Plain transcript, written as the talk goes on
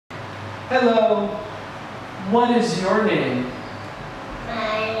Hello. What is your name?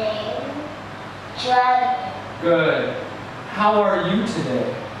 My name is Gia Huy. Good. How are you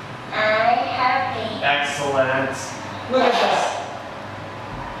today? I'm happy. Excellent. Look at this.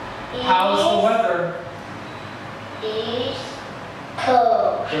 How's the weather? It's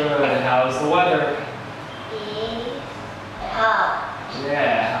cold. Good. How's the weather? It's hot.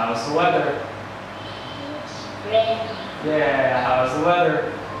 Yeah. How's the weather? It's rainy. Yeah. How's the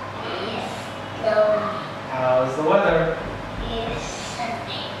weather? It's snowy. How's the weather? It's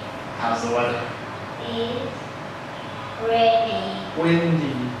sunny. How's the weather? It's rainy.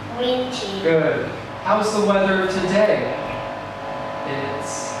 Windy. Windy. Good. How's the weather today?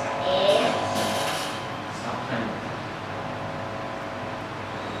 It's... Stop playing.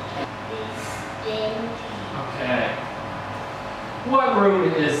 It's windy. Okay. What room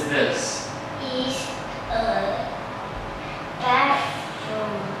is this? It's a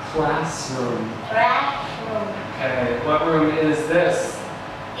bathroom. Classroom. Bathroom. Okay. What room is this?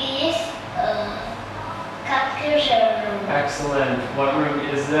 It's a computer room. Excellent. What room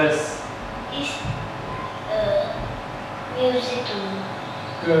is this? It's a music room.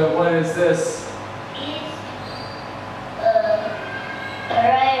 Good. What is this? It's a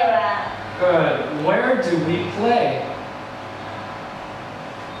playground. Good. Where do we play?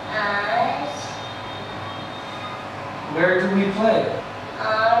 And Where do we play?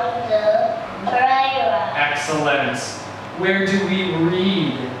 on the playground. Excellent. Where do we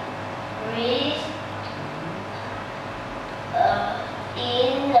read? Read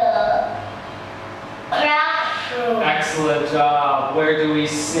in the classroom. Excellent job. Where do we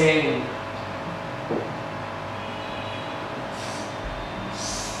sing?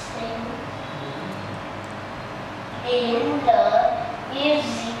 Sing in the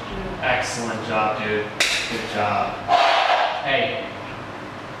music room. Excellent job, dude. Good job. Hey,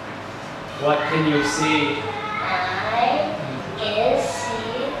 what can you see? I can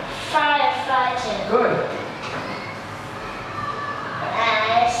see firefighter. Good. I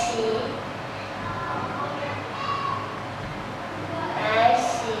see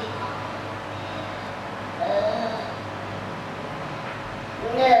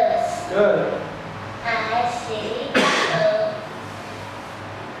nurse. Good. I see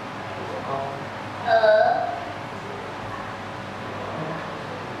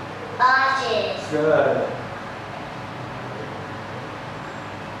artist. Good.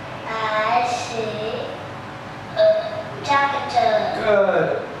 I see a doctor. Good.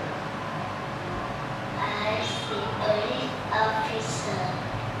 I see a police officer.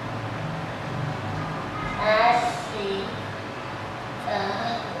 I see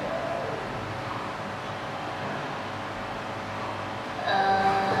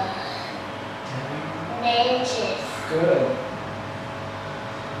ninjas. Good.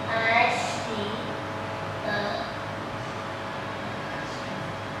 I see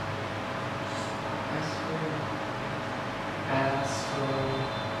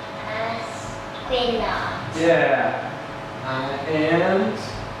astronaut. Yeah. And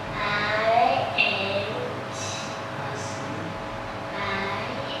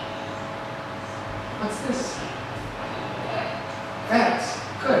what's this? That's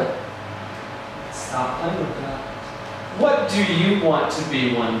good. Stop playing with that. What do you want to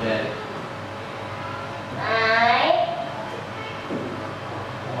be one day? I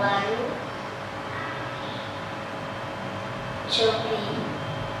want to be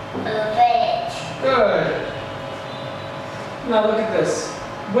a vet. Good. Now look at this.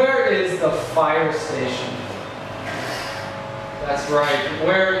 Where is the fire station? That's right.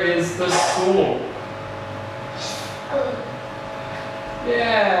 Where is the school?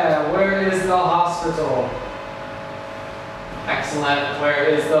 Yeah. Where is the hospital? Excellent. Where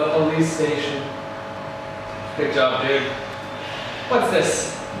is the police station? Good job, dude. What's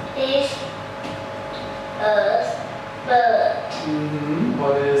this? It's a bird.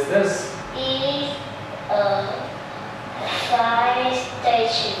 What is this? It's a fire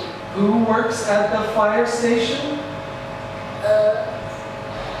station. Who works at the fire station? A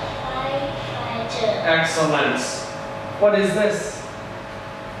firefighter. Excellent. What is this?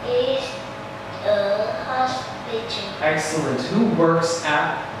 It's a hospital. Excellent. Who works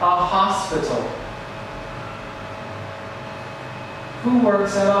at a hospital? Who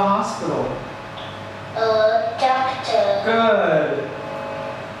works at a hospital? A doctor. Good.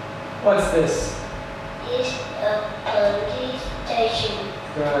 What's this? It's a police station.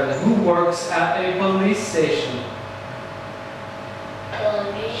 Good. Who works at a police station?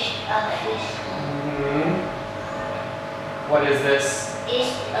 Police officer. What is this?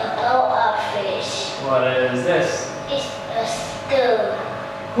 It's a law office. What is this? It's a school.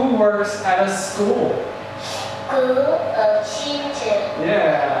 Who works at a school? School of teacher.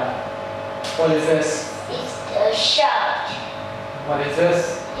 Yeah. What is this? It's a shop. What is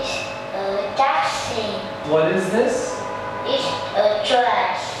this? It's a taxi. What is this? It's a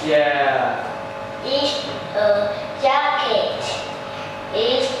dress. Yeah. It's a jacket.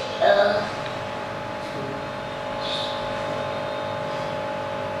 It's a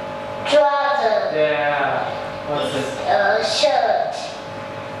trouser. Yeah. What's It's this? a shirt.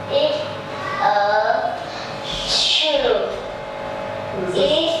 It's a shoe. What is this?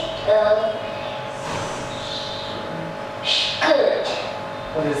 It's a skirt.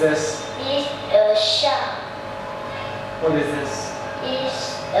 What is this? It's a shirt. What is this?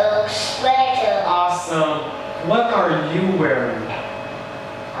 It's a sweater. Awesome. What are you wearing?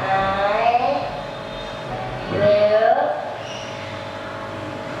 I will.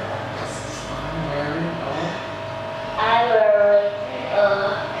 I'm wearing I wear a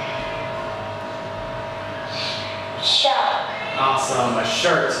shirt. awesome. A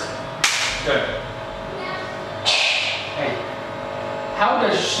shirt. Good. Hey. How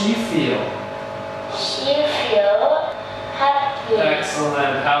does she feel? She feel happy.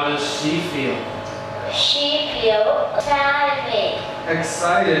 Excellent. How does she feel? She feel excited.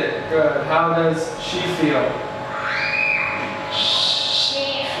 Excited. Good. How does she feel?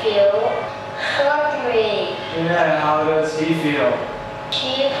 She feel hungry. Yeah. How does he feel?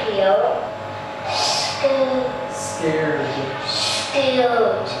 She feel Scared.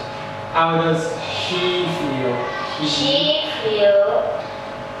 scared. How does he feel? She feel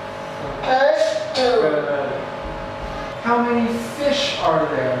thirsty. Good. How many fish are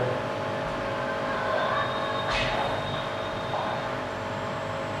there?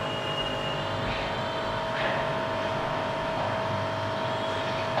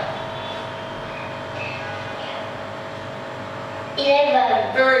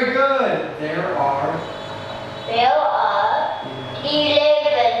 Very good. There are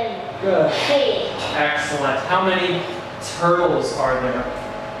 11 good. feet. Excellent. How many turtles are there?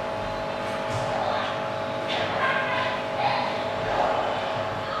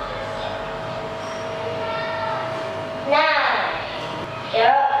 9.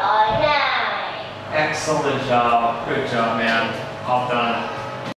 There are 9. Excellent job. Good job, man. All done.